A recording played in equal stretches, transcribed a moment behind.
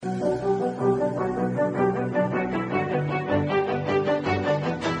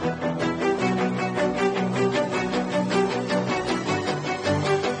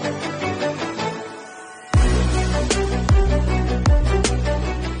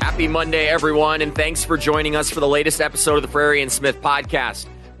Happy Monday, everyone, and thanks for joining us for the latest episode of the Frary and Smith podcast.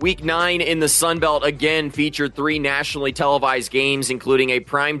 Week 9 in the Sun Belt again featured 3 nationally televised games, including a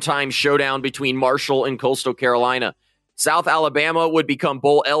primetime showdown between Marshall and Coastal Carolina. South Alabama would become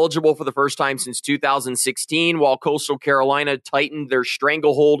bowl eligible for the first time since 2016, while Coastal Carolina tightened their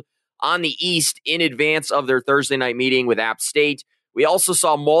stranglehold on the East in advance of their Thursday night meeting with App State. We also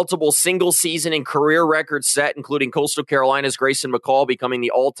saw multiple single-season and career records set, including Coastal Carolina's Grayson McCall becoming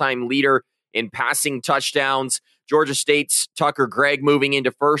the all-time leader in passing touchdowns, Georgia State's Tucker Gregg moving into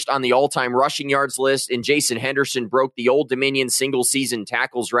first on the all-time rushing yards list, and Jason Henderson broke the Old Dominion single-season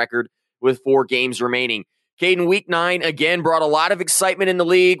tackles record with 4 games remaining. Caden, Week 9 again brought a lot of excitement in the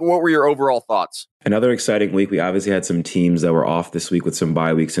league. What were your overall thoughts? Another exciting week. We obviously had some teams that were off this week with some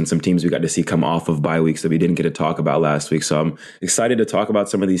bye weeks and some teams we got to see come off of bye weeks that we didn't get to talk about last week. So I'm excited to talk about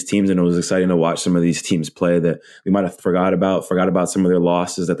some of these teams, and it was exciting to watch some of these teams play that we might have forgot about some of their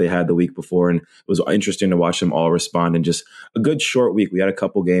losses that they had the week before. And it was interesting to watch them all respond in just a good short week. We had a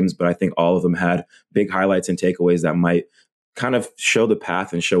couple games, but I think all of them had big highlights and takeaways that might kind of show the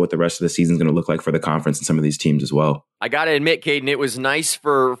path and show what the rest of the season is going to look like for the conference and some of these teams as well. I got to admit, Caden, it was nice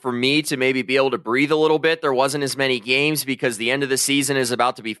for me to maybe be able to breathe a little bit. There wasn't as many games because the end of the season is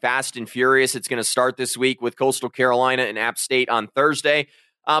about to be fast and furious. It's going to start this week with Coastal Carolina and App State on Thursday.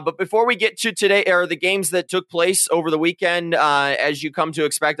 But before we get to today, or the games that took place over the weekend, as you come to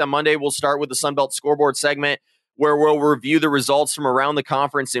expect on Monday, we'll start with the Sun Belt Scoreboard segment, where we'll review the results from around the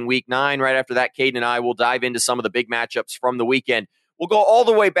conference in Week 9. Right after that, Caden and I will dive into some of the big matchups from the weekend. We'll go all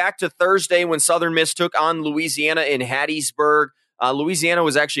the way back to Thursday when Southern Miss took on Louisiana in Hattiesburg. Louisiana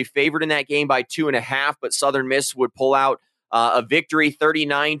was actually favored in that game by 2.5, but Southern Miss would pull out a victory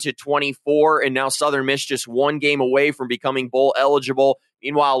 39-24, and now Southern Miss just 1 game away from becoming bowl eligible.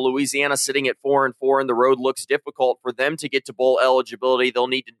 Meanwhile, Louisiana sitting at 4-4, and the road looks difficult for them to get to bowl eligibility. They'll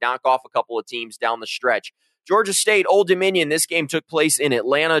need to knock off a couple of teams down the stretch. Georgia State, Old Dominion. This game took place in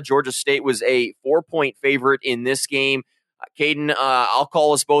Atlanta. Georgia State was a 4-point favorite in this game. Caden, I'll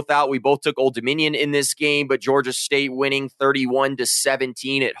call us both out. We both took Old Dominion in this game, but Georgia State winning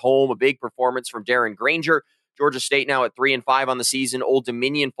 31-17 at home. A big performance from Darren Granger. Georgia State now at 3-5 on the season. Old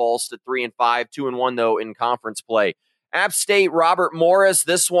Dominion falls to 3-5, 2-1 though in conference play. App State, Robert Morris.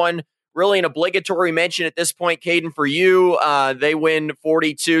 This one really an obligatory mention at this point, Caden, for you. They win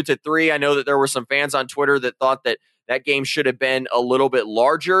 42-3. I know that there were some fans on Twitter that thought that that game should have been a little bit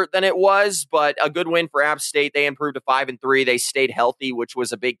larger than it was, but a good win for App State. They improved to 5-3. They stayed healthy, which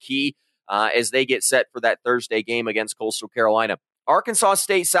was a big key as they get set for that Thursday game against Coastal Carolina. Arkansas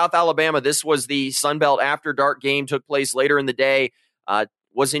State, South Alabama. This was the Sun Belt After Dark game. Took place later in the day.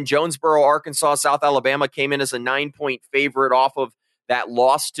 Was in Jonesboro, Arkansas. South Alabama came in as a 9-point favorite off of that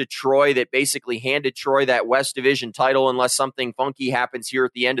loss to Troy that basically handed Troy that West Division title unless something funky happens here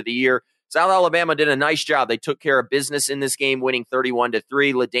at the end of the year. South Alabama did a nice job. They took care of business in this game, winning 31-3.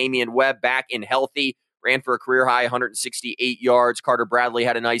 LaDamian Webb back and healthy, ran for a career-high 168 yards. Carter Bradley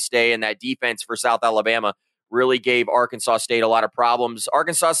had a nice day, and that defense for South Alabama really gave Arkansas State a lot of problems.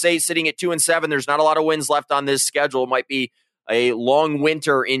 Arkansas State sitting at 2-7. There's not a lot of wins left on this schedule. It might be a long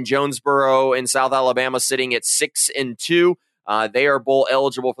winter in Jonesboro, and South Alabama sitting at 6-2. They are bowl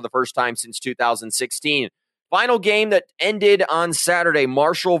eligible for the first time since 2016. Final game that ended on Saturday,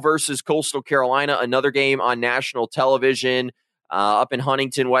 Marshall versus Coastal Carolina, another game on national television up in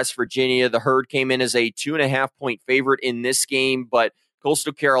Huntington, West Virginia. The Herd came in as a 2.5-point favorite in this game, but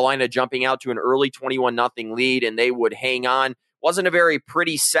Coastal Carolina jumping out to an early 21-0 lead, and they would hang on. Wasn't a very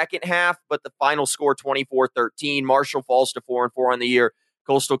pretty second half, but the final score 24-13. Marshall falls to 4-4 on the year.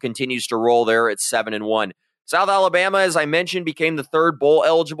 Coastal continues to roll there at 7-1. South Alabama, as I mentioned, became the 3rd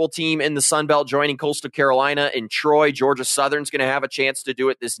bowl-eligible team in the Sun Belt, joining Coastal Carolina and Troy. Georgia Southern's going to have a chance to do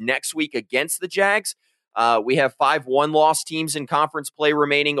it this next week against the Jags. We have 5 one-loss teams in conference play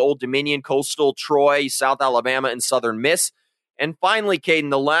remaining: Old Dominion, Coastal, Troy, South Alabama, and Southern Miss. And finally, Caden,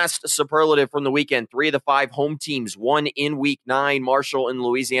 the last superlative from the weekend, 3 of the 5 home teams won in Week 9. Marshall and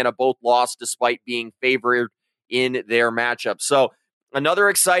Louisiana both lost despite being favored in their matchup. So another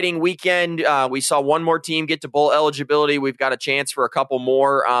exciting weekend. We saw one more team get to bowl eligibility. We've got a chance for a couple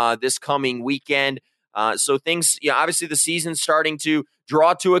more this coming weekend. So things, obviously the season's starting to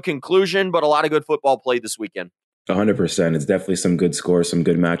draw to a conclusion, but a lot of good football played this weekend. 100%. It's definitely some good scores, some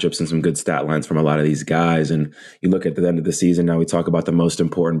good matchups, and some good stat lines from a lot of these guys. And you look at the end of the season now, we talk about the most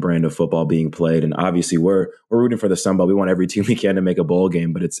important brand of football being played. And obviously we're rooting for the Sun Belt. We want every team we can to make a bowl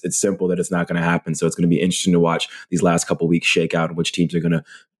game, but it's simple that it's not going to happen. So it's going to be interesting to watch these last couple weeks shake out and which teams are going to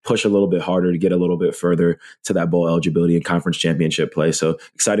push a little bit harder to get a little bit further to that bowl eligibility and conference championship play. So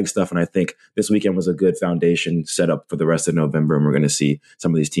exciting stuff. And I think this weekend was a good foundation set up for the rest of November. And we're going to see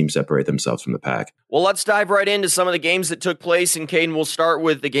some of these teams separate themselves from the pack. Well, let's dive right into some of the games that took place. And Caden, we'll start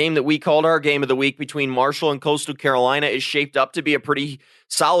with the game that we called our game of the week between Marshall and Coastal Carolina. Is shaped up to be a pretty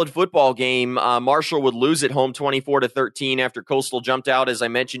solid football game. Marshall would lose at home 24-13 after Coastal jumped out, as I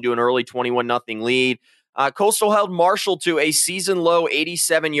mentioned, to an early 21-0 lead. Coastal held Marshall to a season-low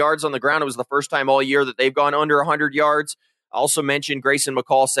 87 yards on the ground. It was the first time all year that they've gone under 100 yards. I also mentioned Grayson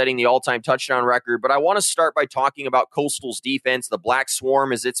McCall setting the all-time touchdown record, but I want to start by talking about Coastal's defense, the Black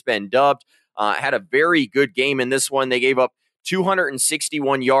Swarm, as it's been dubbed. Had a very good game in this one. They gave up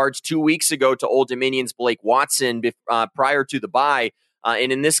 261 yards 2 weeks ago to Old Dominion's Blake Watson prior to the bye.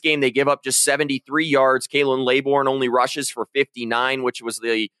 And in this game, they give up just 73 yards. Kalen Laybourne only rushes for 59, which was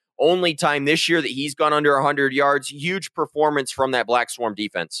the only time this year that he's gone under 100 yards. Huge performance from that Black Swarm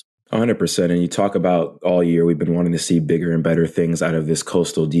defense. 100%. And you talk about all year, we've been wanting to see bigger and better things out of this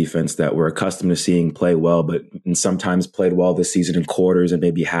Coastal defense that we're accustomed to seeing play well, but sometimes played well this season in quarters and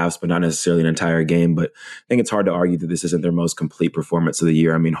maybe halves, but not necessarily an entire game. But I think it's hard to argue that this isn't their most complete performance of the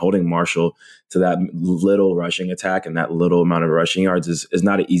year. I mean, holding Marshall to that little rushing attack and that little amount of rushing yards is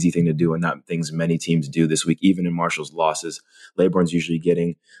not an easy thing to do, and not things many teams do this week, even in Marshall's losses. Laybourne's usually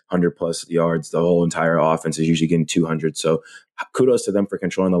getting 100 plus yards. The whole entire offense is usually getting 200. So kudos to them for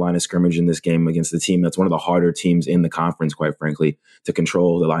controlling the line of scrimmage in this game against the team that's one of the harder teams in the conference, quite frankly, to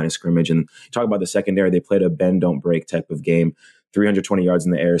control the line of scrimmage. And talk about the secondary, they played a bend, don't break type of game. 320 yards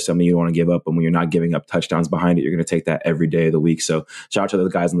in the air is something you don't want to give up. And when you're not giving up touchdowns behind it, you're going to take that every day of the week. So shout out to the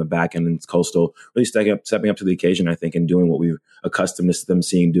guys on the back end and Coastal really stepping up to the occasion, I think, and doing what we've accustomed to them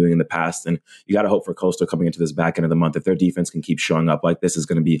seeing doing in the past. And you got to hope for Coastal coming into this back end of the month. If their defense can keep showing up like this, is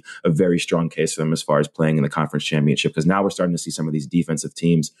going to be a very strong case for them as far as playing in the conference championship. Because now we're starting to see some of these defensive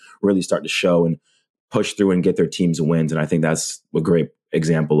teams really start to show and push through and get their teams wins. And I think that's a great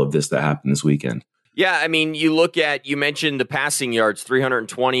example of this that happened this weekend. Yeah, I mean, you mentioned the passing yards,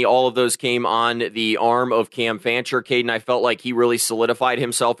 320. All of those came on the arm of Cam Fancher. Caden, I felt like he really solidified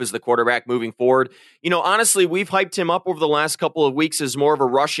himself as the quarterback moving forward. You know, honestly, we've hyped him up over the last couple of weeks as more of a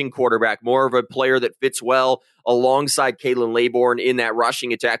rushing quarterback, more of a player that fits well alongside Kalen Laybourne in that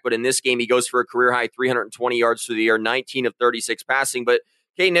rushing attack. But in this game, he goes for a career-high 320 yards through the air, 19 of 36 passing. But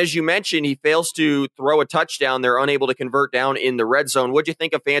Caden, as you mentioned, he fails to throw a touchdown. They're unable to convert down in the red zone. What'd you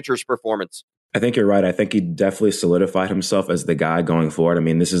think of Fancher's performance? I think you're right. I think he definitely solidified himself as the guy going forward. I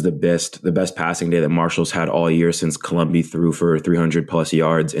mean, this is the best passing day that Marshall's had all year since Columbia threw for 300 plus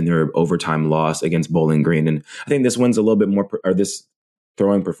yards in their overtime loss against Bowling Green. And I think this one's a little bit more, or this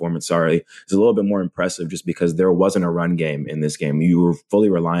throwing performance, is a little bit more impressive just because there wasn't a run game in this game. You were fully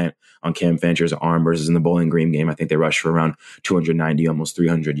reliant on Cam Fancher's arm versus in the Bowling Green game. I think they rushed for around 290, almost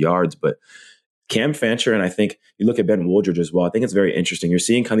 300 yards, but Cam Fancher, and I think you look at Ben Wooldridge as well, I think it's very interesting. You're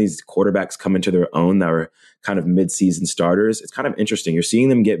seeing kind of these quarterbacks come into their own that are kind of mid-season starters. It's kind of interesting. You're seeing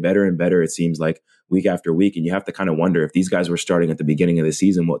them get better and better, it seems like, week after week. And you have to kind of wonder if these guys were starting at the beginning of the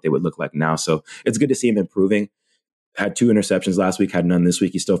season, what they would look like now. So it's good to see him improving. Had 2 interceptions last week, had none this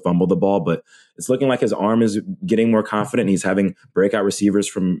week. He still fumbled the ball, but it's looking like his arm is getting more confident. He's having breakout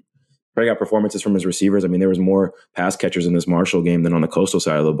performances from his receivers. I mean, there was more pass catchers in this Marshall game than on the Coastal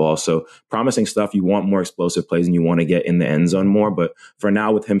side of the ball. So promising stuff. You want more explosive plays and you want to get in the end zone more. But for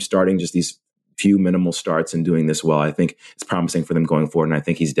now, with him starting just these few minimal starts and doing this well, I think it's promising for them going forward. And I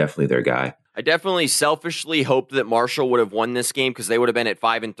think he's definitely their guy. I definitely selfishly hoped that Marshall would have won this game because they would have been at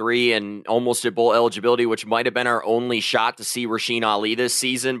 5-3 and almost at bowl eligibility, which might have been our only shot to see Rasheen Ali this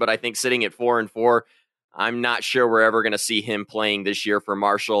season. But I think sitting at 4-4, I'm not sure we're ever going to see him playing this year for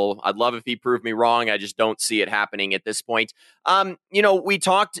Marshall. I'd love if he proved me wrong. I just don't see it happening at this point. We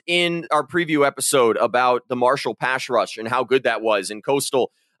talked in our preview episode about the Marshall pass rush and how good that was, and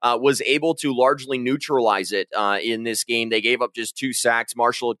Coastal was able to largely neutralize it in this game. They gave up just 2 sacks.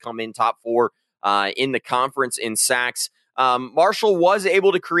 Marshall had come in top 4 in the conference in sacks. Marshall was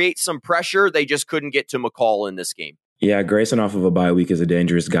able to create some pressure. They just couldn't get to McCall in this game. Yeah, Grayson off of a bye week is a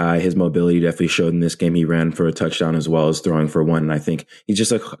dangerous guy. His mobility definitely showed in this game. He ran for a touchdown as well as throwing for one. And I think he's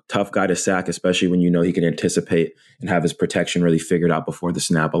just a tough guy to sack, especially when you know he can anticipate and have his protection really figured out before the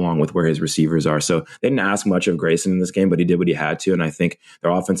snap, along with where his receivers are. So they didn't ask much of Grayson in this game, but he did what he had to. And I think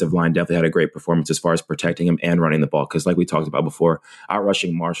their offensive line definitely had a great performance as far as protecting him and running the ball. Because like we talked about before,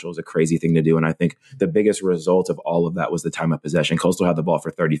 outrushing Marshall is a crazy thing to do. And I think the biggest result of all of that was the time of possession. Coastal had the ball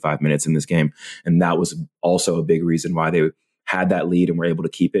for 35 minutes in this game. And that was also a big reason why they had that lead and were able to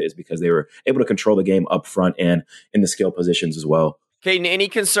keep it, is because they were able to control the game up front and in the skill positions as well. Caden, any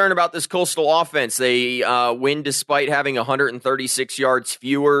concern about this Coastal offense? They win despite having 136 yards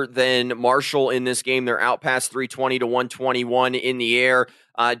fewer than Marshall in this game. They're out past 320 to 121 in the air.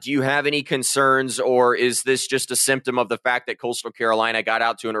 Do you have any concerns, or is this just a symptom of the fact that Coastal Carolina got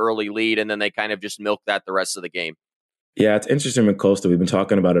out to an early lead and then they kind of just milked that the rest of the game? Yeah, it's interesting with Coastal. We've been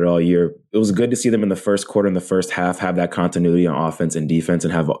talking about it all year. It was good to see them in the first quarter and the first half have that continuity on offense and defense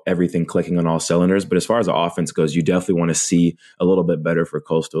and have everything clicking on all cylinders. But as far as the offense goes, you definitely want to see a little bit better for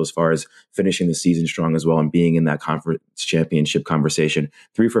Coastal as far as finishing the season strong as well and being in that conference championship conversation.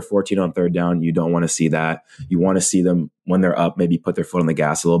 3 for 14 on third down. You don't want to see that. You want to see them when they're up, maybe put their foot on the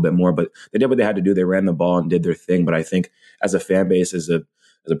gas a little bit more. But they did what they had to do. They ran the ball and did their thing. But I think as a fan base, as a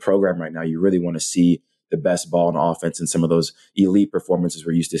program right now, you really want to see the best ball in offense and some of those elite performances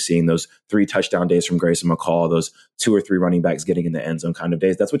we're used to seeing, those 3 touchdown days from Grayson McCall, those 2 or 3 running backs getting in the end zone kind of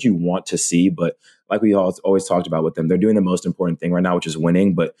days. That's what you want to see. But like we always talked about with them, they're doing the most important thing right now, which is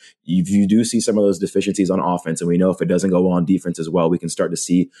winning. But if you do see some of those deficiencies on offense, and we know if it doesn't go well on defense as well, we can start to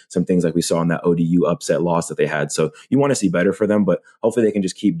see some things like we saw in that ODU upset loss that they had. So you want to see better for them, but hopefully they can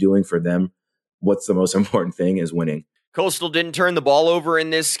just keep doing for them. What's the most important thing is winning. Coastal didn't turn the ball over in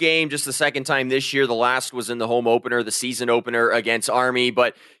this game, just the second time this year. The last was in the home opener, the season opener against Army.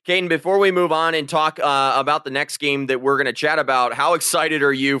 But, Caden, before we move on and talk about the next game that we're going to chat about, how excited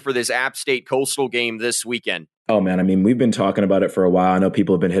are you for this App State Coastal game this weekend? Oh, man. I mean, we've been talking about it for a while. I know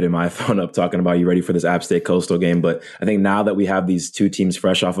people have been hitting my phone up talking about, you ready for this App State Coastal game? But I think now that we have these two teams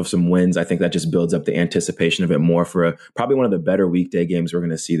fresh off of some wins, I think that just builds up the anticipation of it more for probably one of the better weekday games we're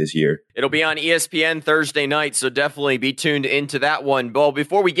going to see this year. It'll be on ESPN Thursday night, so definitely be tuned into that one. Well,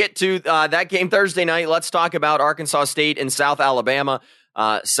 before we get to that game Thursday night, let's talk about Arkansas State and South Alabama.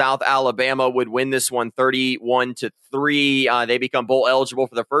 South Alabama would win this one 31-3. They become bowl eligible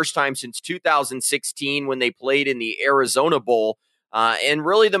for the first time since 2016 when they played in the Arizona Bowl. And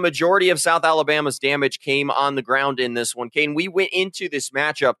really the majority of South Alabama's damage came on the ground in this one. Kane, we went into this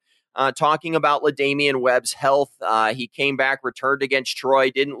matchup talking about LaDamian Webb's health. He came back, returned against Troy,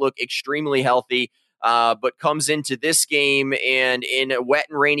 didn't look extremely healthy. But comes into this game and in wet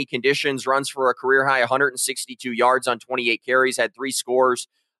and rainy conditions runs for a career high 162 yards on 28 carries, had 3 scores,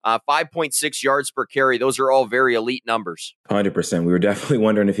 5.6 yards per carry. Those are all very elite numbers. 100%. We were definitely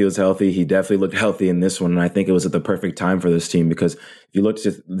wondering if he was healthy. He definitely looked healthy in this one. And I think it was at the perfect time for this team because if you looked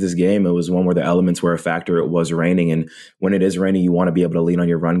at this game, it was one where the elements were a factor. It was raining. And when it is raining, you want to be able to lean on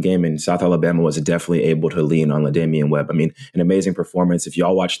your run game. And South Alabama was definitely able to lean on LaDamian Webb. I mean, an amazing performance. If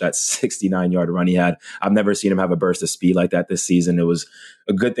y'all watched that 69-yard run he had, I've never seen him have a burst of speed like that this season. It was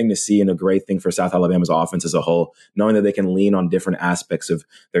a good thing to see and a great thing for South Alabama's offense as a whole, knowing that they can lean on different aspects of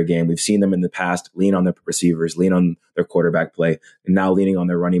their game. We've seen them in the past lean on their receivers, lean on their quarterback play, and now leaning on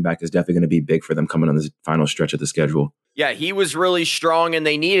their running back is definitely going to be big for them coming on this final stretch of the schedule. Yeah, he was really strong, and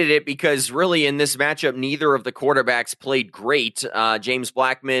they needed it because really in this matchup, neither of the quarterbacks played great. James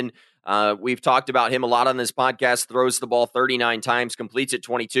Blackman, we've talked about him a lot on this podcast, throws the ball 39 times, completes it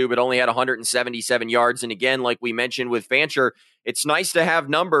 22, but only had 177 yards. And again, like we mentioned with Fancher, it's nice to have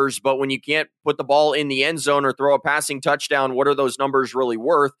numbers, but when you can't put the ball in the end zone or throw a passing touchdown, what are those numbers really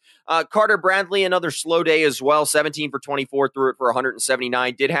worth? Carter Bradley, another slow day as well, 17 for 24, threw it for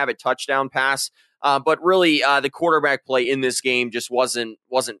 179, did have a touchdown pass. But really, the quarterback play in this game just wasn't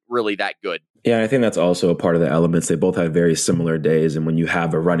really that good. Yeah, I think that's also a part of the elements. They both had very similar days. And when you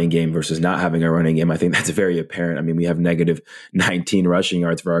have a running game versus not having a running game, I think that's very apparent. I mean, we have negative 19 rushing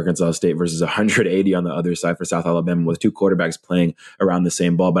yards for Arkansas State versus 180 on the other side for South Alabama with two quarterbacks playing around the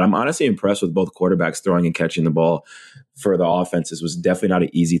same ball. But I'm honestly impressed with both quarterbacks throwing and catching the ball for the offenses. Was definitely not an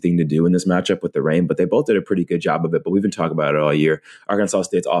easy thing to do in this matchup with the rain, but they both did a pretty good job of it. But we've been talking about it all year. Arkansas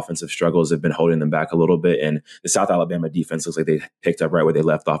State's offensive struggles have been holding them back a little bit. And the South Alabama defense looks like they picked up right where they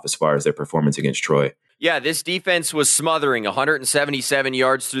left off as far as their performance against Troy. Yeah, this defense was smothering 177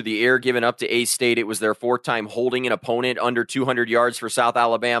 yards through the air given up to A-State. It was their fourth time holding an opponent under 200 yards for South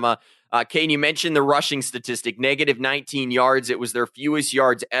Alabama. Kane, you mentioned the rushing statistic, negative 19 yards. It was their fewest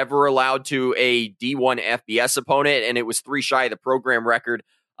yards ever allowed to a D1 FBS opponent, and it was 3 shy of the program record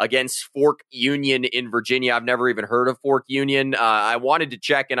against Fork Union in Virginia. I've never even heard of Fork Union. I wanted to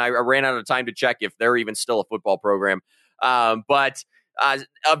check, and I ran out of time to check if they're even still a football program. But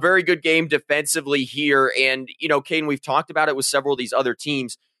a very good game defensively here. And, you know, Kane, we've talked about it with several of these other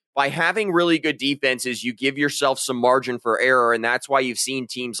teams. By having really good defenses, you give yourself some margin for error, and that's why you've seen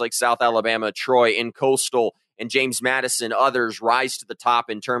teams like South Alabama, Troy, and Coastal, and James Madison, others rise to the top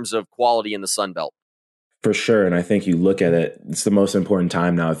in terms of quality in the Sun Belt. For sure, and I think you look at it; it's the most important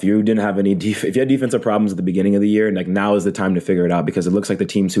time now. If you didn't have any, if you had defensive problems at the beginning of the year, like now is the time to figure it out because it looks like the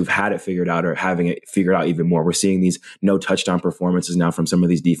teams who've had it figured out are having it figured out even more. We're seeing these no touchdown performances now from some of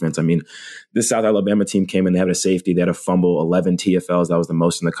these defense. I mean, this South Alabama team came in; they had a safety, they had a fumble, 11 TFLs. That was the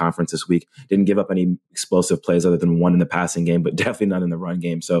most in the conference this week. Didn't give up any explosive plays other than one in the passing game, but definitely not in the run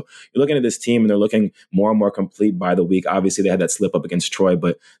game. So you're looking at this team, and they're looking more and more complete by the week. Obviously, they had that slip up against Troy,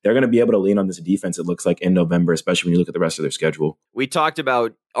 but they're going to be able to lean on this defense. It looks like in November, especially when you look at the rest of their schedule. We talked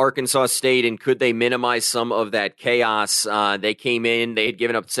about Arkansas State and could they minimize some of that chaos? They came in, they had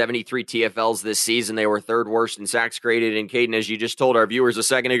given up 73 TFLs this season. They were third worst in sacks created. And Caden, as you just told our viewers a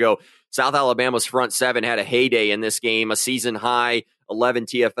second ago, South Alabama's front seven had a heyday in this game, a season high, 11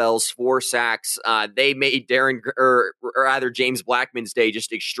 TFLs, 4 sacks. They made James Blackman's day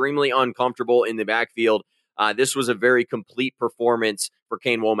just extremely uncomfortable in the backfield. This was a very complete performance for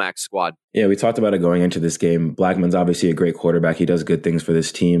Kane Womack's squad. Yeah, we talked about it going into this game. Blackman's obviously a great quarterback. He does good things for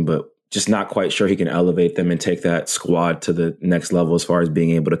this team, but just not quite sure he can elevate them and take that squad to the next level as far as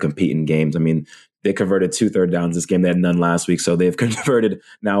being able to compete in games. I mean, they converted 2 third downs this game. They had none last week. So they've converted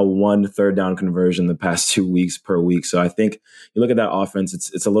now 1 third down conversion the past 2 weeks per week. So I think you look at that offense,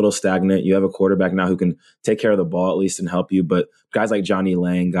 it's a little stagnant. You have a quarterback now who can take care of the ball at least and help you. But guys like Johnny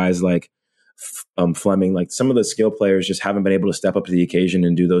Lang, guys like Fleming, like some of the skill players just haven't been able to step up to the occasion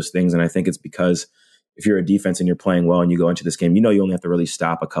and do those things. And I think it's because if you're a defense and you're playing well and you go into this game, you know you only have to really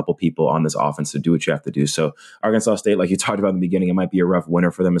stop a couple people on this offense to do what you have to do. So Arkansas State, like you talked about in the beginning, it might be a rough winter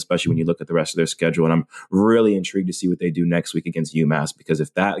for them, especially when you look at the rest of their schedule. And I'm really intrigued to see what they do next week against UMass, because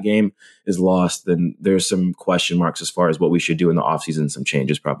if that game is lost, then there's some question marks as far as what we should do in the offseason, some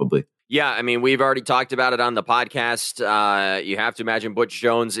changes probably. Yeah, I mean, we've already talked about it on the podcast. You have to imagine Butch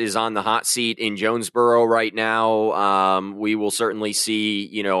Jones is on the hot seat in Jonesboro right now. We will certainly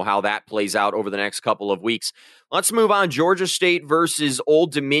see, how that plays out over the next couple of weeks. Let's move on. Georgia State versus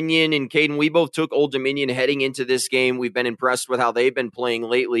Old Dominion. And Caden, we both took Old Dominion heading into this game. We've been impressed with how they've been playing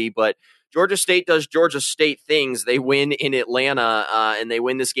lately, but Georgia State does Georgia State things. They win in Atlanta, and they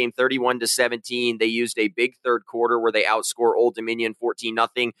win this game 31-17. They used a big third quarter where they outscore Old Dominion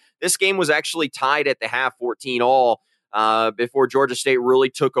 14-0. This game was actually tied at the half 14-all before Georgia State really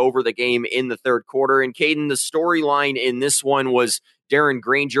took over the game in the third quarter. And Caden, the storyline in this one was Darren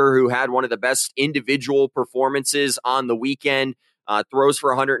Granger, who had one of the best individual performances on the weekend. Throws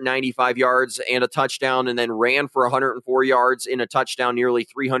for 195 yards and a touchdown, and then ran for 104 yards in a touchdown, nearly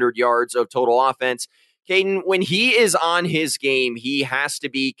 300 yards of total offense. Caden, when he is on his game, he has to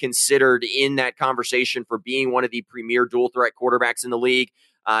be considered in that conversation for being one of the premier dual threat quarterbacks in the league.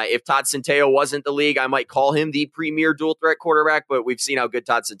 If Todd Centeio wasn't the league, I might call him the premier dual threat quarterback, but we've seen how good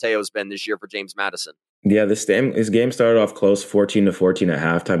Todd Centeio has been this year for James Madison. Yeah, this game started off close, 14-14 at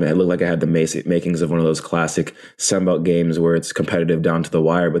halftime. It looked like it had the makings of one of those classic Sunbelt games where it's competitive down to the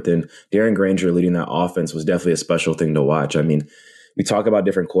wire. But then Darren Granger leading that offense was definitely a special thing to watch. I mean, we talk about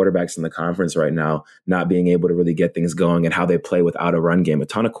different quarterbacks in the conference right now not being able to really get things going and how they play without a run game. A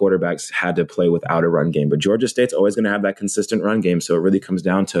ton of quarterbacks had to play without a run game, but Georgia State's always going to have that consistent run game. So it really comes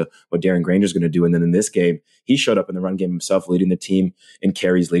down to what Darren Granger's going to do. And then in this game, he showed up in the run game himself, leading the team in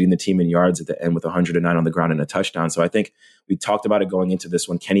carries, leading the team in yards at the end with 109 on the ground and a touchdown. So I think we talked about it going into this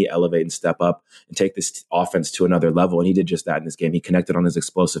one. Can he elevate and step up and take this offense to another level? And he did just that in this game. He connected on his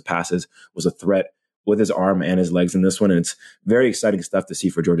explosive passes, was a threat with his arm and his legs in this one. And it's very exciting stuff to see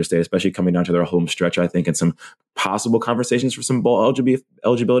for Georgia State, especially coming down to their home stretch, I think, and some possible conversations for some bowl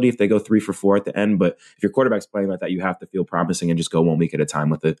eligibility if they go 3 for 4 at the end. But if your quarterback's playing like that, you have to feel promising and just go 1 week at a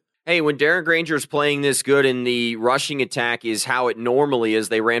time with it. Hey, when Darren Granger's playing this good and the rushing attack is how it normally is,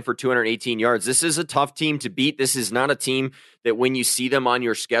 they ran for 218 yards. This is a tough team to beat. This is not a team that when you see them on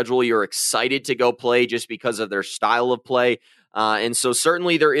your schedule, you're excited to go play just because of their style of play. And so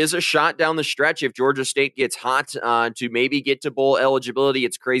certainly there is a shot down the stretch if Georgia State gets hot to maybe get to bowl eligibility.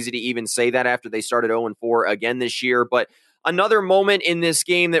 It's crazy to even say that after they started 0-4 again this year. But another moment in this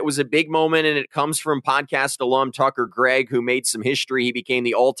game that was a big moment, and it comes from podcast alum Tucker Gregg, who made some history. He became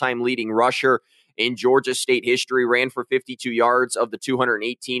the all-time leading rusher in Georgia State history, ran for 52 yards of the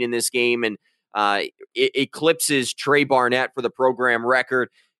 218 in this game, and it eclipses Trey Barnett for the program record.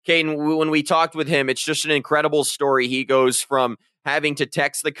 Caden, when we talked with him, it's just an incredible story. He goes from having to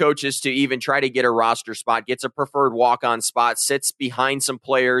text the coaches to even try to get a roster spot, gets a preferred walk-on spot, sits behind some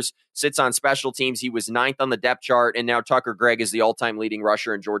players, sits on special teams. He was 9th on the depth chart, and now Tucker Gregg is the all-time leading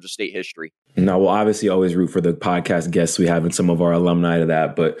rusher in Georgia State history. No, we'll obviously always root for the podcast guests we have and some of our alumni to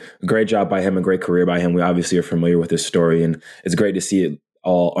that, but a great job by him, a great career by him. We obviously are familiar with his story, and it's great to see it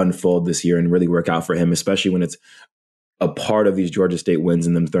all unfold this year and really work out for him, especially when it's a part of these Georgia State wins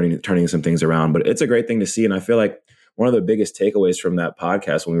and them turning some things around. But it's a great thing to see. And I feel like one of the biggest takeaways from that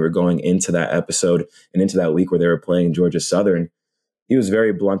podcast when we were going into that episode and into that week where they were playing Georgia Southern, he was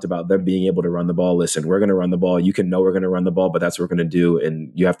very blunt about them being able to run the ball. Listen, we're going to run the ball. You can know we're going to run the ball, but that's what we're going to do.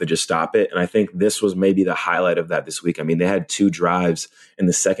 And you have to just stop it. And I think this was maybe the highlight of that this week. I mean, they had 2 drives in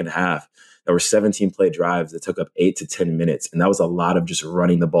the second half. There were 17-play drives that took up 8 to 10 minutes. And that was a lot of just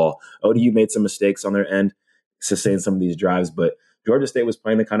running the ball. ODU made some mistakes on their end, sustained some of these drives, but Georgia State was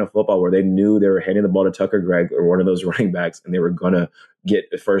playing the kind of football where they knew they were handing the ball to Tucker Gregg or one of those running backs, and they were going to get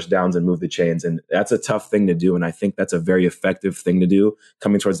first downs and move the chains. And that's a tough thing to do. And I think that's a very effective thing to do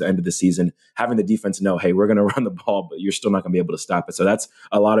coming towards the end of the season, having the defense know, hey, we're going to run the ball, but you're still not going to be able to stop it. So that's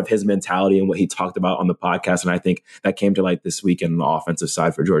a lot of his mentality and what he talked about on the podcast. And I think that came to light this weekend on the offensive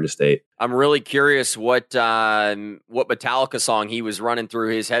side for Georgia State. I'm really curious what Metallica song he was running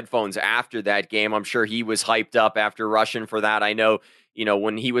through his headphones after that game. I'm sure he was hyped up after rushing for that. I know,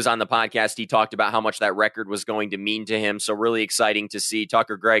 when he was on the podcast, he talked about how much that record was going to mean to him. So really exciting to see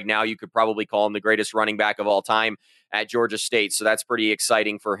Tucker Gregg. Now you could probably call him the greatest running back of all time at Georgia State. So that's pretty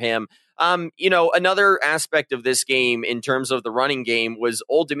exciting for him. Another aspect of this game in terms of the running game was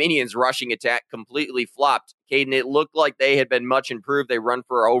Old Dominion's rushing attack completely flopped. Caden, it looked like they had been much improved. They run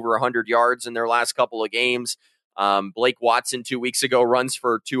for over 100 yards in their last couple of games. Blake Watson 2 weeks ago runs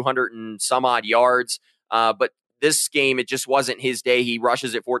for 200 and some odd yards. But this game, it just wasn't his day. He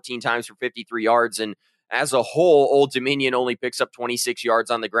rushes it 14 times for 53 yards. And as a whole, Old Dominion only picks up 26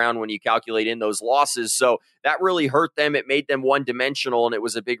 yards on the ground when you calculate in those losses. So that really hurt them. It made them one-dimensional, and it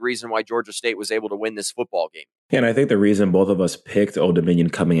was a big reason why Georgia State was able to win this football game. Yeah, and I think the reason both of us picked Old Dominion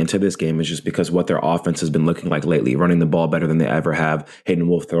coming into this game is just because what their offense has been looking like lately, running the ball better than they ever have, Hayden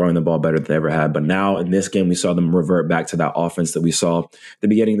Wolf throwing the ball better than they ever had. But now in this game, we saw them revert back to that offense that we saw at the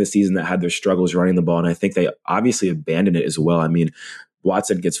beginning of the season that had their struggles running the ball. And I think they obviously abandoned it as well. I mean,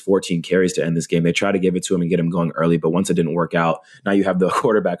 Watson gets 14 carries to end this game. They try to give it to him and get him going early, but once it didn't work out, now you have the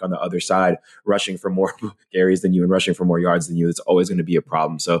quarterback on the other side rushing for more carries than you and rushing for more yards than you. It's always going to be a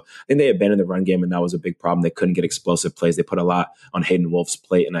problem. So I think they abandoned the run game, and that was a big problem. They couldn't get explosive plays. They put a lot on Hayden Wolf's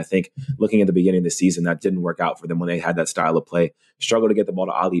plate, and I think looking at the beginning of the season, that didn't work out for them when they had that style of play. Struggled to get the ball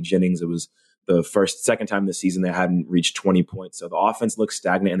to Ali Jennings. It was the second time this season they hadn't reached 20 points. So the offense looked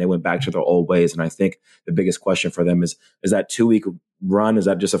stagnant, and they went back to their old ways. And I think the biggest question for them is that 2-week run? Is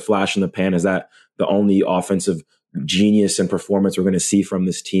that just a flash in the pan? Is that the only offensive genius and performance we're going to see from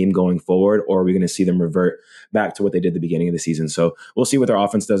this team going forward? Or are we going to see them revert back to what they did at the beginning of the season? So we'll see what their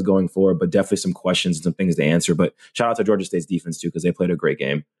offense does going forward, but definitely some questions and some things to answer. But shout out to Georgia State's defense too, because they played a great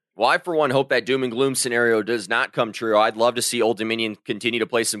game. Well, I, for one, hope that doom and gloom scenario does not come true. I'd love to see Old Dominion continue to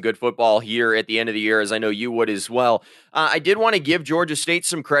play some good football here at the end of the year, as I know you would as well. I did want to give Georgia State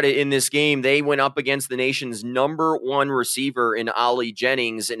some credit in this game. They went up against the nation's number one receiver in Ali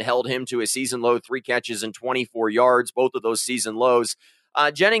Jennings and held him to a season low 3 catches and 24 yards, both of those season lows.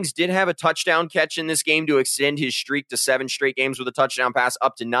 Jennings did have a touchdown catch in this game to extend his streak to 7 straight games with a touchdown pass,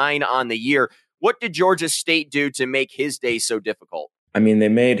 up to 9 on the year. What did Georgia State do to make his day so difficult? I mean, they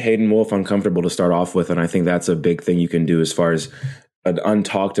made Hayden Wolf uncomfortable to start off with, and I think that's a big thing you can do as far as an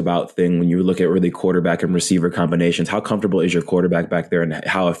untalked about thing when you look at really quarterback and receiver combinations. How comfortable is your quarterback back there, and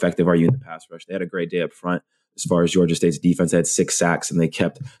how effective are you in the pass rush? They had a great day up front as far as Georgia State's defense. They had 6 sacks, and they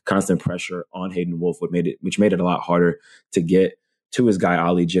kept constant pressure on Hayden Wolf, which made it a lot harder to get to his guy,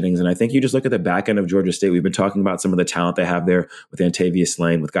 Ali Jennings. And I think you just look at the back end of Georgia State. We've been talking about some of the talent they have there with Antavius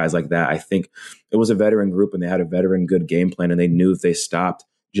Lane, with guys like that. I think it was a veteran group, and they had a veteran good game plan, and they knew if they stopped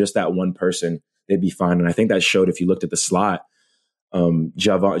just that one person, they'd be fine. And I think that showed if you looked at the slot.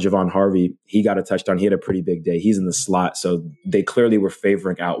 Javon Harvey, he got a touchdown. He had a pretty big day. He's in the slot. So they clearly were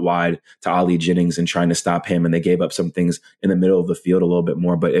favoring out wide to Ali Jennings and trying to stop him. And they gave up some things in the middle of the field a little bit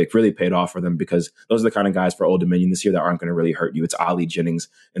more, but it really paid off for them because those are the kind of guys for Old Dominion this year that aren't going to really hurt you. It's Ali Jennings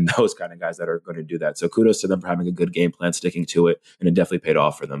and those kind of guys that are going to do that. So kudos to them for having a good game plan, sticking to it, and it definitely paid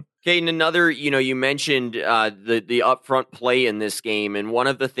off for them. Caden, another, you mentioned the upfront play in this game, and one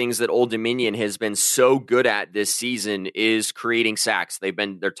of the things that Old Dominion has been so good at this season is creating sacks.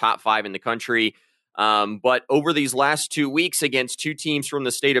 They're top 5 in the country, but over these last 2 weeks against 2 teams from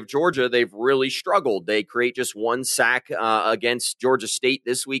the state of Georgia, they've really struggled. They create just 1 sack against Georgia State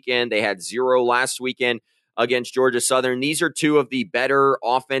this weekend. They had 0 last weekend against Georgia Southern. These are 2 of the better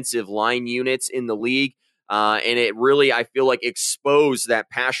offensive line units in the league. And it really, I feel like, exposed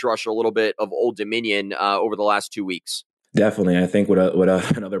that pass rush a little bit of Old Dominion over the last 2 weeks. Definitely. I think what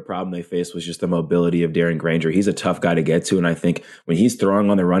another problem they faced was just the mobility of Darren Granger. He's a tough guy to get to. And I think when he's throwing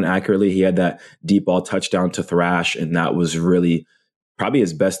on the run accurately, he had that deep ball touchdown to Thrash. And that was really probably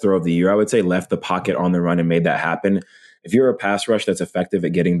his best throw of the year, I would say. Left the pocket on the run and made that happen. if you're a pass rush that's effective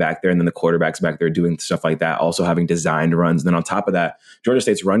at getting back there, and then the quarterback's back there doing stuff like that, also having designed runs, then on top of that, Georgia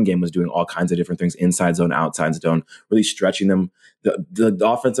State's run game was doing all kinds of different things, inside zone, outside zone, really stretching them. The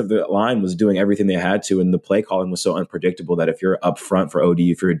offensive line was doing everything they had to, and the play calling was so unpredictable that if you're up front for OD,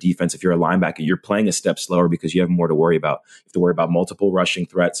 if you're a defense, if you're a linebacker, you're playing a step slower because you have more to worry about. You have to worry about multiple rushing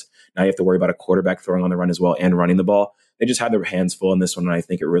threats. Now you have to worry about a quarterback throwing on the run as well and running the ball. They just had their hands full in this one, and I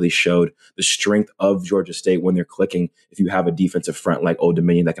think it really showed the strength of Georgia State when they're clicking if you have a defensive front like Old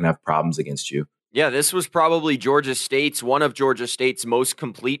Dominion that can have problems against you. Yeah, this was probably one of Georgia State's most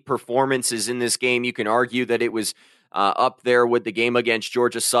complete performances in this game. You can argue that it was up there with the game against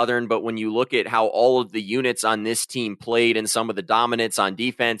Georgia Southern, but when you look at how all of the units on this team played and some of the dominance on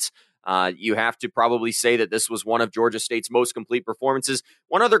defense, you have to probably say that this was one of Georgia State's most complete performances.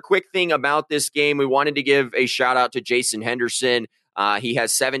 One other quick thing about this game, we wanted to give a shout out to Jason Henderson. He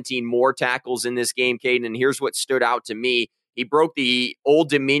has 17 more tackles in this game, Caden, and here's what stood out to me. He broke the Old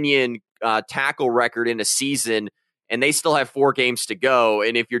Dominion tackle record in a season, and they still have 4 games to go.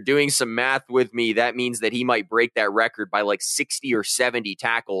 And if you're doing some math with me, that means that he might break that record by like 60 or 70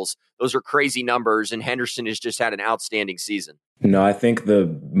 tackles. Those are crazy numbers, and Henderson has just had an outstanding season. No, I think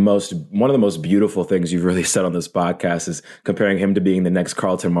one of the most beautiful things you've really said on this podcast is comparing him to being the next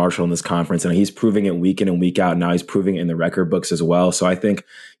Carlton Martial in this conference. And he's proving it week in and week out. Now he's proving it in the record books as well. So I think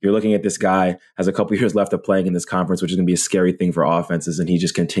you're looking at this guy has a couple years left of playing in this conference, which is going to be a scary thing for offenses. And he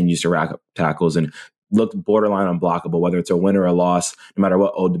just continues to rack up tackles and look borderline unblockable, whether it's a win or a loss, no matter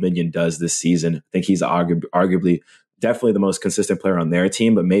what Old Dominion does this season. I think he's arguably definitely the most consistent player on their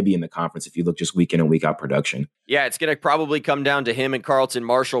team, but maybe in the conference if you look just week in and week out production. Yeah, it's going to probably come down to him and Carlton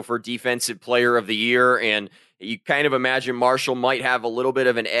Martial for Defensive Player of the Year, and you kind of imagine Marshall might have a little bit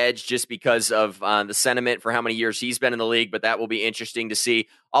of an edge just because of the sentiment for how many years he's been in the league, but that will be interesting to see.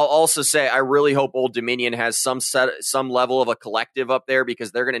 I'll also say I really hope Old Dominion has some level of a collective up there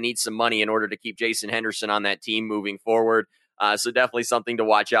because they're going to need some money in order to keep Jason Henderson on that team moving forward. So definitely something to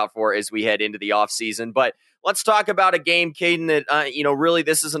watch out for as we head into the offseason. But let's talk about a game, Caden, that, really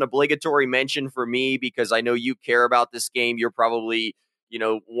this is an obligatory mention for me because I know you care about this game. You're probably,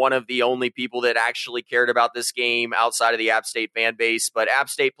 one of the only people that actually cared about this game outside of the App State fan base. But App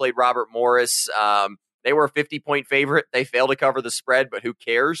State played Robert Morris. They were a 50-point favorite. They failed to cover the spread, but who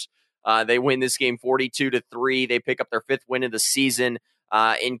cares? They win this game 42-3. They pick up their 5th win of the season.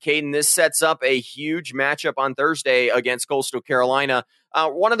 And Caden, this sets up a huge matchup on Thursday against Coastal Carolina.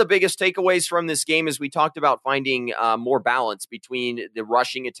 One of the biggest takeaways from this game is we talked about finding more balance between the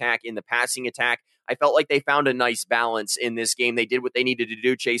rushing attack and the passing attack. I felt like they found a nice balance in this game. They did what they needed to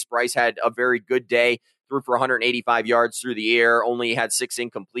do. Chase Bryce had a very good day, threw for 185 yards through the air, only had 6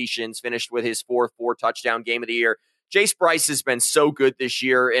 incompletions, finished with his 4th 4-touchdown game of the year. Chase Bryce has been so good this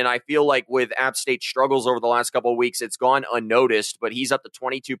year, and I feel like with App State's struggles over the last couple of weeks, it's gone unnoticed, but he's up to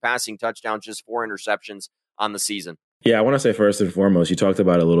 22 passing touchdowns, just 4 interceptions on the season. Yeah, I want to say first and foremost, you talked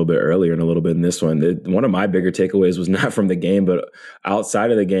about it a little bit earlier and a little bit in this one. One of my bigger takeaways was not from the game, but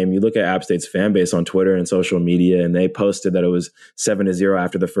outside of the game. You look at App State's fan base on Twitter and social media, and they posted that it was 7-0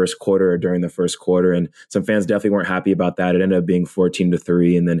 after the first quarter or during the first quarter. And some fans definitely weren't happy about that. It ended up being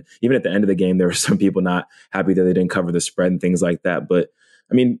 14-3. And then even at the end of the game, there were some people not happy that they didn't cover the spread and things like that. But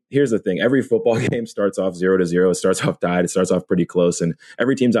I mean, here's the thing. Every football game starts off 0-0. It starts off tied. It starts off pretty close. And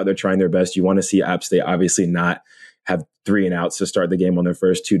every team's out there trying their best. You want to see App State obviously not have 3 and outs to start the game on their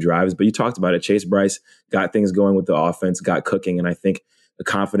first 2 drives. But you talked about it. Chase Bryce got things going with the offense, got cooking. And I think the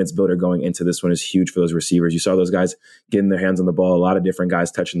confidence builder going into this one is huge for those receivers. You saw those guys getting their hands on the ball, a lot of different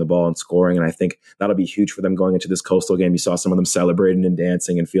guys touching the ball and scoring. And I think that'll be huge for them going into this Coastal game. You saw some of them celebrating and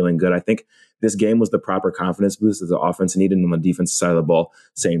dancing and feeling good. I think this game was the proper confidence boost that the offense needed. And on the defensive side of the ball,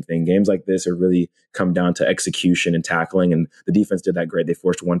 same thing. Games like this are really come down to execution and tackling. And the defense did that great. They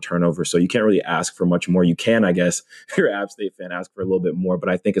forced 1 turnover. So you can't really ask for much more. You can, I guess, if you're an App State fan, ask for a little bit more. But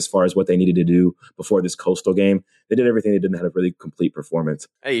I think as far as what they needed to do before this Coastal game, they did everything they did and had a really complete performance.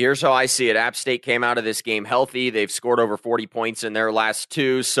 Hey, here's how I see it. App State came out of this game healthy. They've scored over 40 points in their last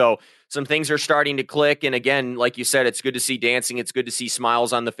 2. So some things are starting to click. And again, like you said, it's good to see dancing. It's good to see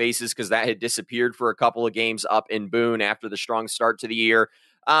smiles on the faces because that had disappeared for a couple of games up in Boone after the strong start to the year.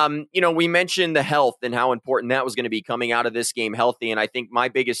 We mentioned the health and how important that was going to be coming out of this game healthy. And I think my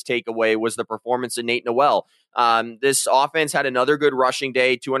biggest takeaway was the performance of Nate Noel. This offense had another good rushing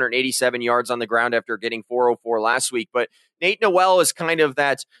day, 287 yards on the ground after getting 404 last week. But Nate Noel is kind of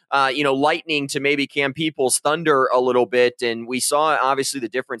that, lightning to maybe Cam Peoples' thunder a little bit. And we saw obviously the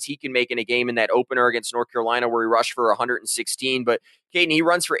difference he can make in a game in that opener against North Carolina where he rushed for 116. But Caden, he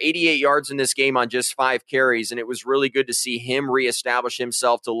runs for 88 yards in this game on just 5 carries. And it was really good to see him reestablish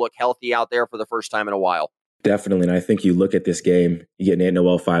himself to look healthy out there for the first time in a while. Definitely. And I think you look at this game, you get Nate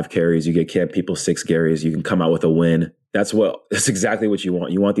Noel 5 carries, you get Cam People 6 carries, you can come out with a win. That's exactly what you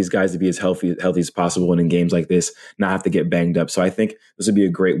want. You want these guys to be as healthy as possible, and in games like this, not have to get banged up. So I think this would be a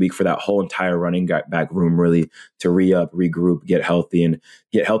great week for that whole entire running back room, really, to re-up, regroup, get healthy, and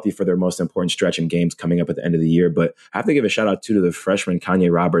get healthy for their most important stretch in games coming up at the end of the year. But I have to give a shout out to the freshman Kanye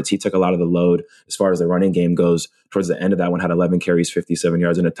Roberts. He took a lot of the load as far as the running game goes. Towards the end of that one, had 11 carries, 57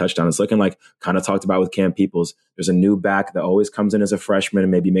 yards, and a touchdown. It's looking like, kind of talked about with Cam Peoples, there's a new back that always comes in as a freshman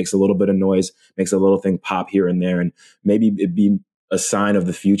and maybe makes a little bit of noise, makes a little thing pop here and there. And maybe it'd be a sign of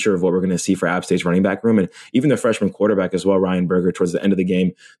the future of what we're going to see for App State's running back room. And even the freshman quarterback as well, Ryan Berger, towards the end of the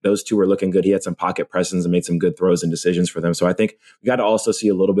game, those two were looking good. He had some pocket presence and made some good throws and decisions for them. So I think we got to also see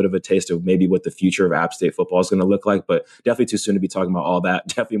a little bit of a taste of maybe what the future of App State football is going to look like, but definitely too soon to be talking about all that.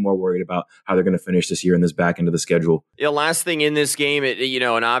 Definitely more worried about how they're going to finish this year in this back end of the schedule. Yeah, last thing in this game,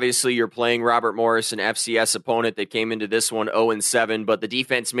 and obviously you're playing Robert Morris, an FCS opponent that came into this one 0-7, but the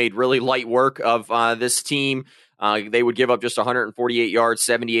defense made really light work of this team. They would give up just 148 yards,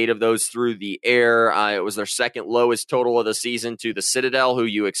 78 of those through the air. It was their second lowest total of the season to the Citadel, who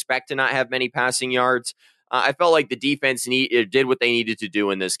you expect to not have many passing yards. I felt like the defense did what they needed to do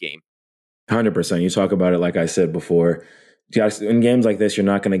in this game. 100%. You talk about it, like I said before. In games like this, you're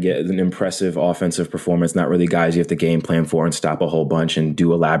not going to get an impressive offensive performance, not really guys you have to game plan for and stop a whole bunch and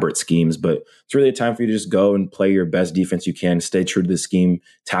do elaborate schemes. But it's really a time for you to just go and play your best defense you can, stay true to the scheme,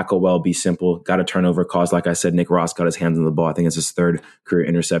 tackle well, be simple. Got a turnover cause. Like I said, Nick Ross got his hands on the ball. I think it's his third career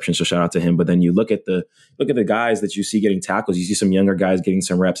interception, so shout out to him. But then you look at the guys that you see getting tackles. You see some younger guys getting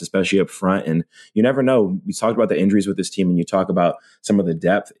some reps, especially up front. And you never know. We talked about the injuries with this team, and you talk about some of the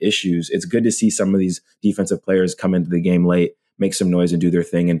depth issues. It's good to see some of these defensive players come into the game late, make some noise and do their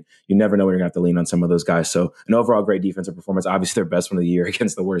thing. And you never know when you're going to have to lean on some of those guys. So an overall great defensive performance, obviously their best one of the year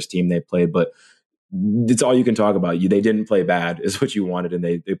against the worst team they played, but it's all you can talk about. They didn't play bad is what you wanted, and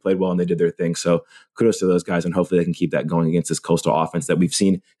they played well and they did their thing. So kudos to those guys, and hopefully they can keep that going against this Coastal offense that we've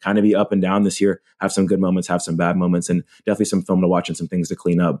seen kind of be up and down this year, have some good moments, have some bad moments, and definitely some film to watch and some things to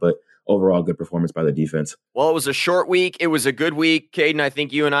clean up. But overall, good performance by the defense. Well, it was a short week. It was a good week. Caden, I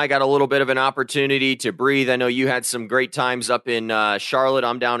think you and I got a little bit of an opportunity to breathe. I know you had some great times up in Charlotte.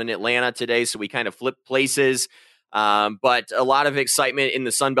 I'm down in Atlanta today, so we kind of flipped places. But a lot of excitement in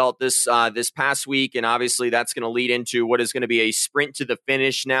the Sun Belt this past week, and obviously that's going to lead into what is going to be a sprint to the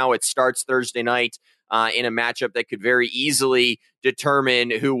finish. Now it starts Thursday night in a matchup that could very easily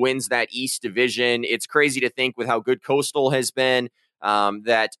determine who wins that East Division. It's crazy to think with how good Coastal has been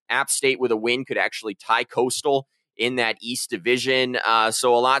that App State with a win could actually tie Coastal in that East Division.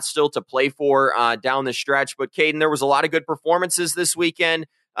 So a lot still to play for down the stretch. But Caden, there was a lot of good performances this weekend.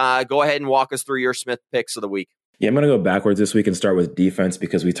 Go ahead and walk us through your Smith picks of the week. Yeah, I'm going to go backwards this week and start with defense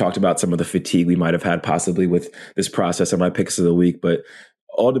because we talked about some of the fatigue we might have had possibly with this process of my picks of the week. But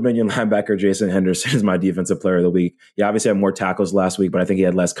Old Dominion linebacker Jason Henderson is my defensive player of the week. He obviously had more tackles last week, but I think he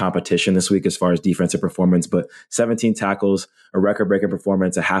had less competition this week as far as defensive performance. But 17 tackles, a record-breaking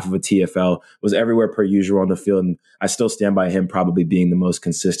performance, a half of a TFL, was everywhere per usual on the field. And I still stand by him probably being the most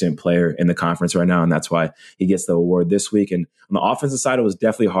consistent player in the conference right now, and that's why he gets the award this week. And on the offensive side, it was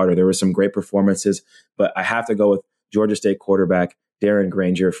definitely harder. There were some great performances, but I have to go with Georgia State quarterback Darren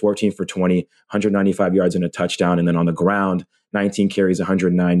Granger, 14 for 20, 195 yards and a touchdown. And then on the ground, 19 carries,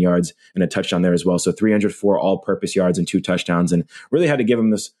 109 yards and a touchdown there as well. So 304 all-purpose yards and 2 touchdowns. And really had to give him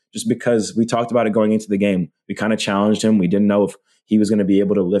this just because we talked about it going into the game. We kind of challenged him. We didn't know if he was going to be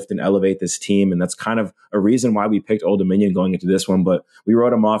able to lift and elevate this team. And that's kind of a reason why we picked Old Dominion going into this one. But we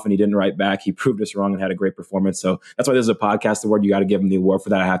wrote him off and he didn't write back. He proved us wrong and had a great performance. So that's why this is a podcast award. You got to give him the award for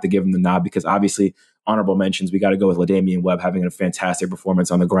that. I have to give him the nod because obviously honorable mentions, we got to go with LaDamian Webb having a fantastic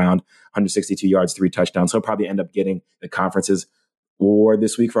performance on the ground, 162 yards, 3 touchdowns. He'll probably end up getting the conference's award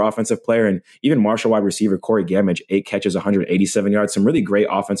this week for offensive player. And even Marshall wide receiver Corey Gamage, 8 catches, 187 yards. Some really great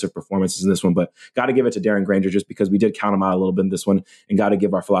offensive performances in this one, but got to give it to Darren Granger just because we did count him out a little bit in this one, and got to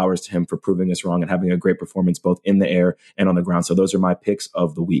give our flowers to him for proving us wrong and having a great performance both in the air and on the ground. So those are my picks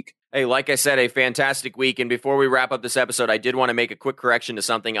of the week. Hey, like I said, a fantastic week. And before we wrap up this episode, I did want to make a quick correction to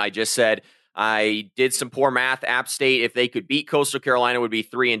something I just said. I did some poor math. App State, if they could beat Coastal Carolina, would be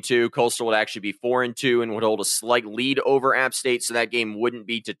 3-2. Coastal would actually be 4-2 and would hold a slight lead over App State, so that game wouldn't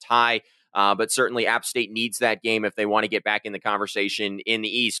be to tie. But certainly App State needs that game if they want to get back in the conversation in the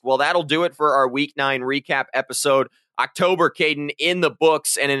East. Well, that'll do it for our Week 9 recap episode. October, Caden, in the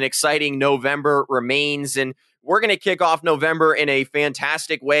books, and an exciting November remains. And we're going to kick off November in a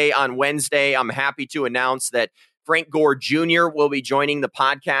fantastic way on Wednesday. I'm happy to announce that Frank Gore Jr. will be joining the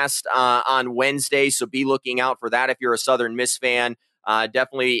podcast on Wednesday, so be looking out for that if you're a Southern Miss fan.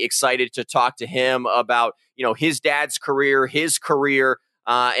 Definitely excited to talk to him about, his dad's career, his career,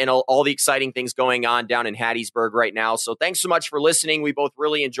 and all the exciting things going on down in Hattiesburg right now. So thanks so much for listening. We both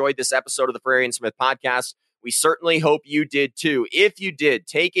really enjoyed this episode of the Frary and Smith podcast. We certainly hope you did too. If you did,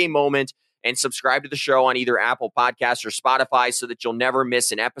 take a moment and subscribe to the show on either Apple Podcasts or Spotify so that you'll never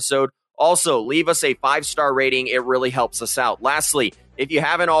miss an episode. Also, leave us a 5-star rating. It really helps us out. Lastly, if you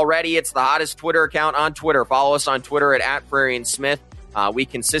haven't already, it's the hottest Twitter account on Twitter. Follow us on Twitter at Frary and Smith. We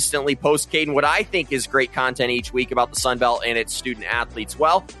consistently post, Caden, what I think is great content each week about the Sun Belt and its student athletes.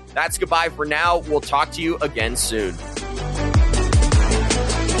 Well, that's goodbye for now. We'll talk to you again soon.